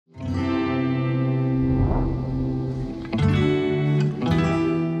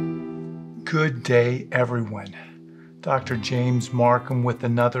Good day, everyone. Dr. James Marcum with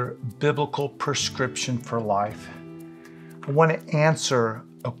another biblical prescription for life. I want to answer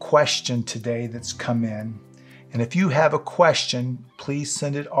a question today that's come in. And if you have a question, please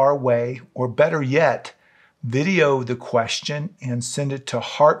send it our way, or better yet, video the question and send it to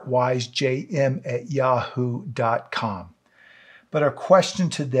HeartwiseJM@yahoo.com. But our question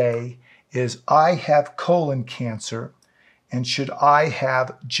today is, I have colon cancer, and should I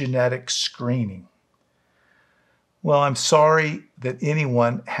have genetic screening? Well, I'm sorry that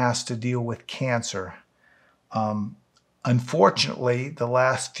anyone has to deal with cancer. Unfortunately, the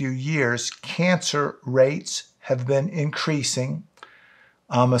last few years, cancer rates have been increasing,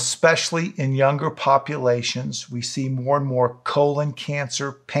 especially in younger populations. We see more and more colon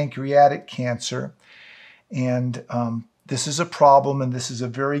cancer, pancreatic cancer, and this is a problem, and this is a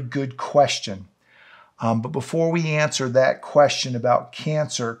very good question. But before we answer that question about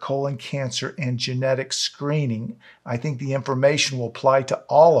cancer, colon cancer, and genetic screening, I think the information will apply to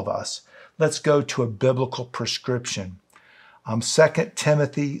all of us. Let's go to a biblical prescription. 2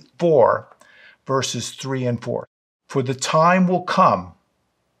 Timothy 4, verses 3 and 4. For the time will come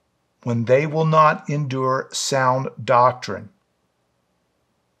when they will not endure sound doctrine,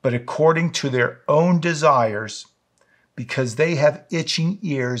 but according to their own desires, because they have itching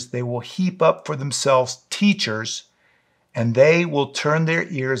ears, they will heap up for themselves teachers, and they will turn their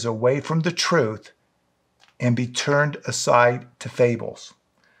ears away from the truth and be turned aside to fables.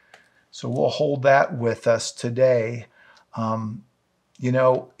 So we'll hold that with us today. In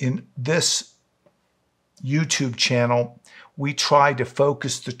this YouTube channel, we try to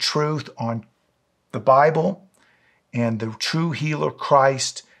focus the truth on the Bible and the true healer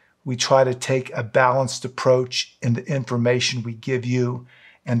Christ. We try to take a balanced approach in the information we give you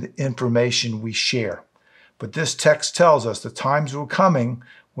and the information we share. But this text tells us the times are coming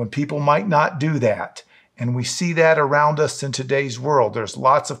when people might not do that. And we see that around us in today's world. There's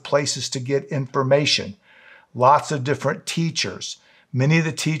lots of places to get information, lots of different teachers. Many of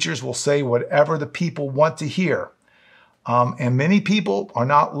the teachers will say whatever the people want to hear. And many people are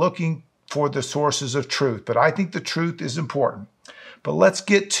not looking for the sources of truth. But I think the truth is important. But let's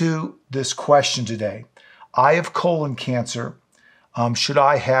get to this question today. I have colon cancer. Should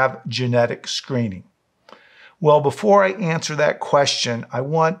I have genetic screening? Well, before I answer that question, I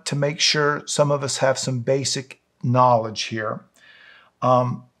want to make sure some of us have some basic knowledge here.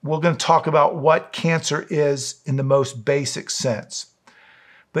 We're going to talk about what cancer is in the most basic sense.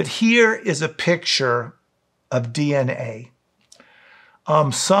 But here is a picture of DNA.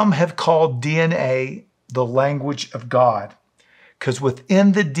 Some have called DNA the language of God, because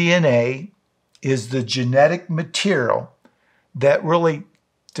within the DNA is the genetic material that really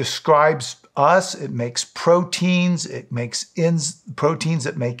describes us. It makes proteins, it makes proteins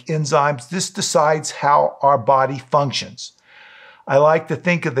that make enzymes. This decides how our body functions. I like to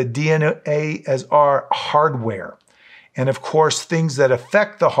think of the DNA as our hardware. And of course, things that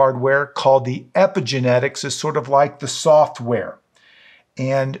affect the hardware, called the epigenetics, is sort of like the software.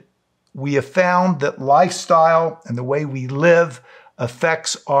 And we have found that lifestyle and the way we live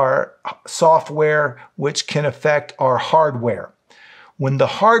affects our software, which can affect our hardware. When the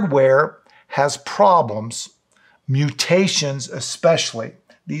hardware has problems, mutations especially,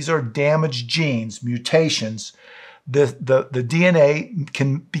 these are damaged genes, mutations, the DNA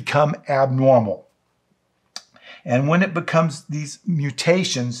can become abnormal. And when it becomes these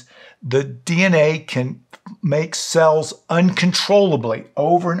mutations, the DNA can make cells uncontrollably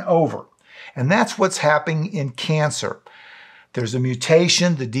over and over. And that's what's happening in cancer. There's a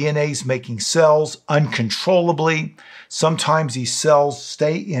mutation, the DNA is making cells uncontrollably. Sometimes these cells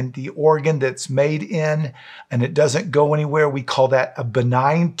stay in the organ that's made in, and it doesn't go anywhere. We call that a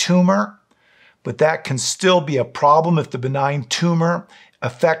benign tumor, but that can still be a problem if the benign tumor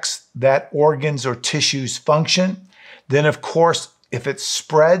affects that organ's or tissue's function. Then, of course, if it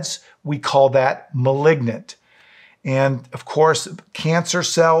spreads, we call that malignant. And of course, cancer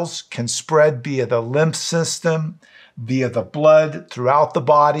cells can spread via the lymph system, via the blood throughout the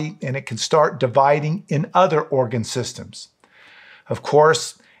body, and it can start dividing in other organ systems. Of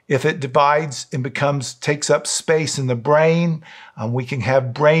course, if it divides and takes up space in the brain, we can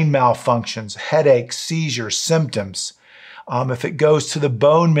have brain malfunctions, headaches, seizures, symptoms. If it goes to the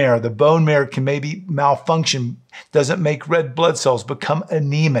bone marrow can maybe malfunction, doesn't make red blood cells, become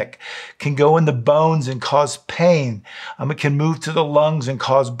anemic, can go in the bones and cause pain. It can move to the lungs and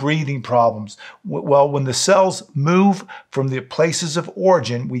cause breathing problems. Well, when the cells move from the places of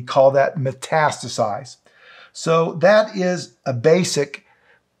origin, we call that metastasize. So that is a basic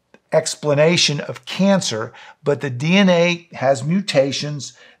explanation of cancer, but the DNA has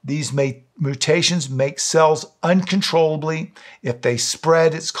mutations. These mutations make cells uncontrollably. If they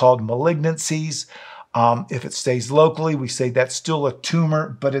spread, it's called malignancies. If it stays locally, we say that's still a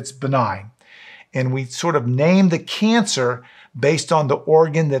tumor, but it's benign. And we sort of name the cancer based on the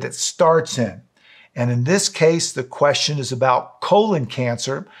organ that it starts in. And in this case, the question is about colon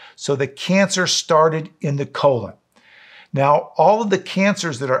cancer. So the cancer started in the colon. Now, all of the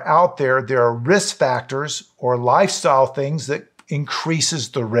cancers that are out there, there are risk factors or lifestyle things that increases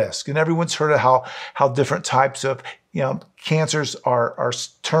the risk. And everyone's heard of how different types of cancers are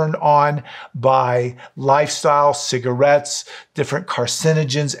turned on by lifestyle, cigarettes, different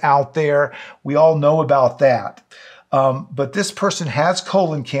carcinogens out there. We all know about that. But this person has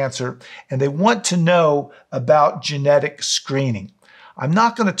colon cancer and they want to know about genetic screening. I'm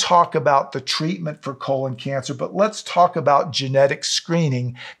not going to talk about the treatment for colon cancer, but let's talk about genetic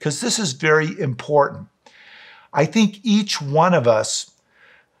screening because this is very important. I think each one of us,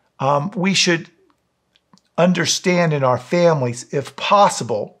 we should understand in our families, if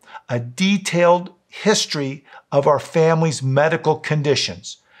possible, a detailed history of our family's medical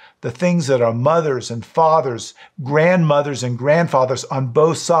conditions. The things that our mothers and fathers, grandmothers and grandfathers on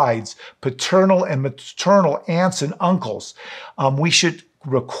both sides, paternal and maternal aunts and uncles, we should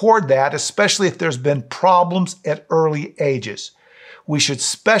record that, especially if there's been problems at early ages. We should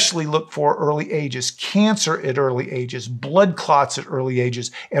especially look for early ages, cancer at early ages, blood clots at early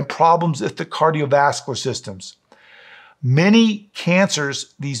ages, and problems at the cardiovascular systems. Many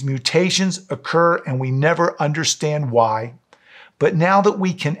cancers, these mutations occur and we never understand why. But now that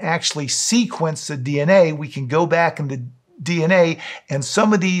we can actually sequence the DNA, we can go back in the DNA and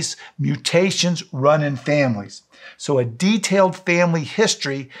some of these mutations run in families. So a detailed family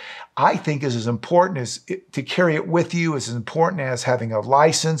history, I think, is as important as to carry it with you, is as important as having a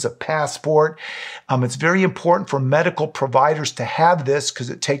license, a passport. It's very important for medical providers to have this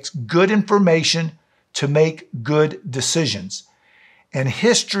because it takes good information to make good decisions. And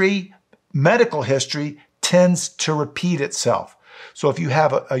history, medical history, tends to repeat itself. So if you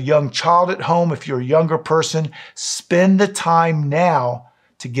have a young child at home, if you're a younger person, spend the time now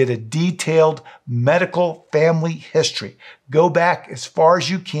to get a detailed medical family history. Go back as far as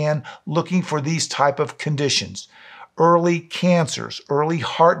you can looking for these type of conditions. Early cancers, early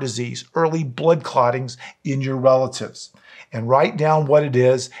heart disease, early blood clottings in your relatives. And write down what it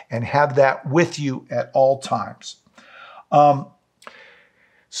is and have that with you at all times.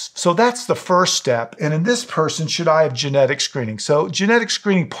 So that's the first step. And in this person, should I have genetic screening? So genetic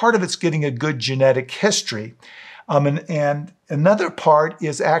screening, part of it's getting a good genetic history. And another part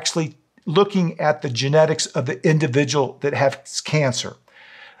is actually looking at the genetics of the individual that has cancer.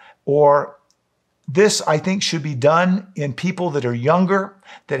 Or this, I think, should be done in people that are younger,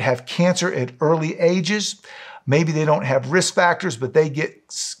 that have cancer at early ages. Maybe they don't have risk factors, but they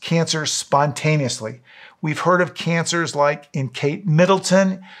get cancer spontaneously. We've heard of cancers like in Kate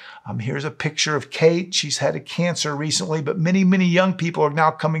Middleton. Here's a picture of Kate. She's had a cancer recently, but many, many young people are now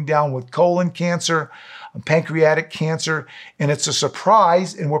coming down with colon cancer, pancreatic cancer, and it's a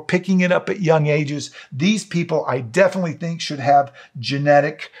surprise, and we're picking it up at young ages. These people, I definitely think, should have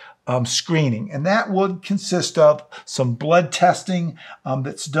genetic screening, and that would consist of some blood testing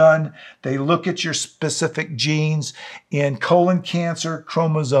that's done. They look at your specific genes. In colon cancer,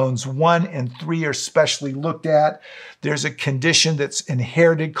 chromosomes 1 and 3 are specially looked at. There's a condition that's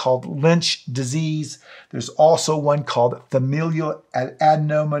inherited called Lynch disease. There's also one called familial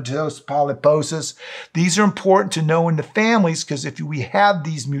adenomatous polyposis. These are important to know in the families because if we have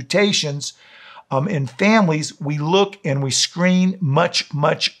these mutations, in families, we look and we screen much,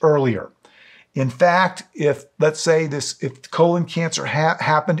 much earlier. In fact, if let's say if colon cancer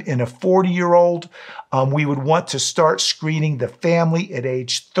happened in a 40-year-old, we would want to start screening the family at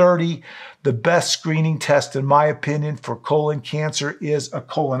age 30. The best screening test, in my opinion, for colon cancer is a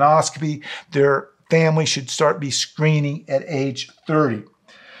colonoscopy. Their family should start be screening at age 30.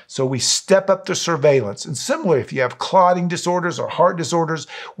 So we step up the surveillance. And similarly, if you have clotting disorders or heart disorders,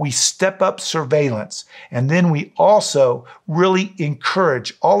 we step up surveillance. And then we also really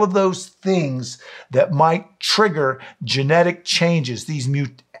encourage all of those things that might trigger genetic changes, these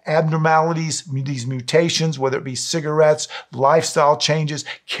abnormalities, these mutations, whether it be cigarettes, lifestyle changes,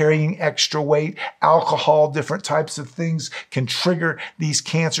 carrying extra weight, alcohol, different types of things can trigger these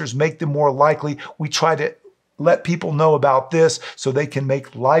cancers, make them more likely. We try to let people know about this so they can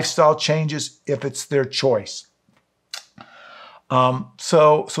make lifestyle changes if it's their choice.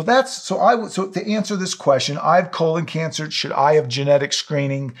 So to answer this question, I have colon cancer. Should I have genetic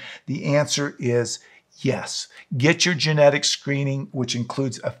screening? The answer is Yes, get your genetic screening, which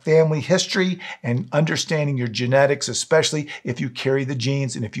includes a family history and understanding your genetics, especially if you carry the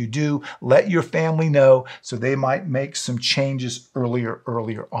genes. And if you do, let your family know so they might make some changes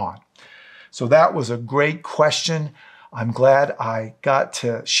earlier on. So that was a great question. I'm glad I got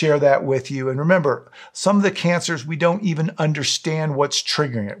to share that with you. And remember, some of the cancers, we don't even understand what's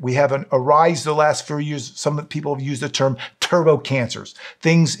triggering it. We have a rise the last few years. Some people have used the term turbo cancers.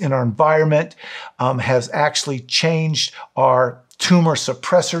 Things in our environment has actually changed our tumor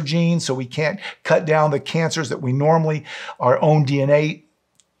suppressor genes, so we can't cut down the cancers that we normally, our own DNA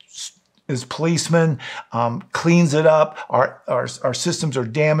as policemen, cleans it up. Our systems are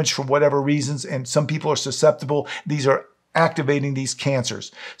damaged for whatever reasons, and some people are susceptible. These are activating these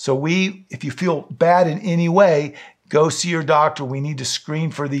cancers. So if you feel bad in any way, go see your doctor. We need to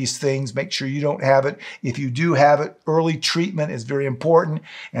screen for these things. Make sure you don't have it. If you do have it, early treatment is very important.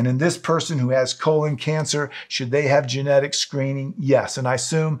 And in this person who has colon cancer, should they have genetic screening? Yes. And I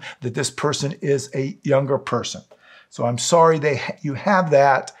assume that this person is a younger person. So I'm sorry you have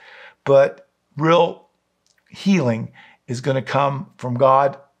that. But real healing is going to come from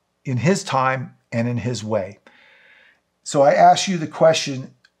God in His time and in His way. So I ask you the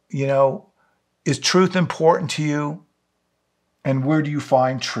question, is truth important to you? And where do you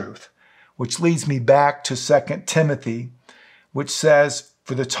find truth? Which leads me back to 2 Timothy, which says,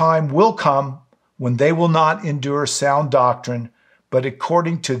 "For the time will come when they will not endure sound doctrine, but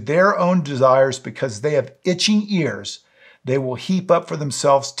according to their own desires, because they have itching ears, they will heap up for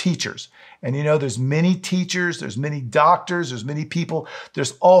themselves teachers." And there's many teachers, there's many doctors, there's many people,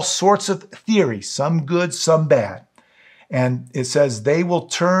 there's all sorts of theories, some good, some bad. And it says they will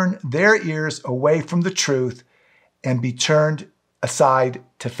turn their ears away from the truth and be turned aside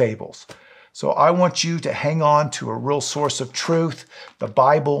to fables. So I want you to hang on to a real source of truth, the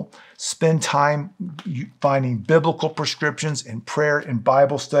Bible. Spend time finding biblical prescriptions in prayer and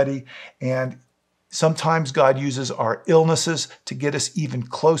Bible study. And sometimes God uses our illnesses to get us even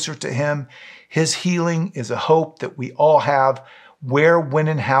closer to Him. His healing is a hope that we all have. Where, when,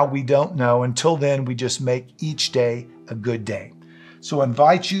 and how, we don't know. Until then, we just make each day a good day. So I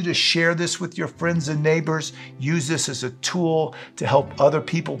invite you to share this with your friends and neighbors. Use this as a tool to help other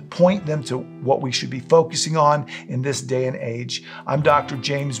people, point them to what we should be focusing on in this day and age. I'm Dr.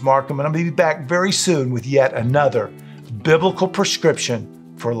 James Marcum, and I'm going to be back very soon with yet another biblical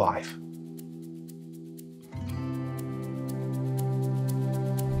prescription for life.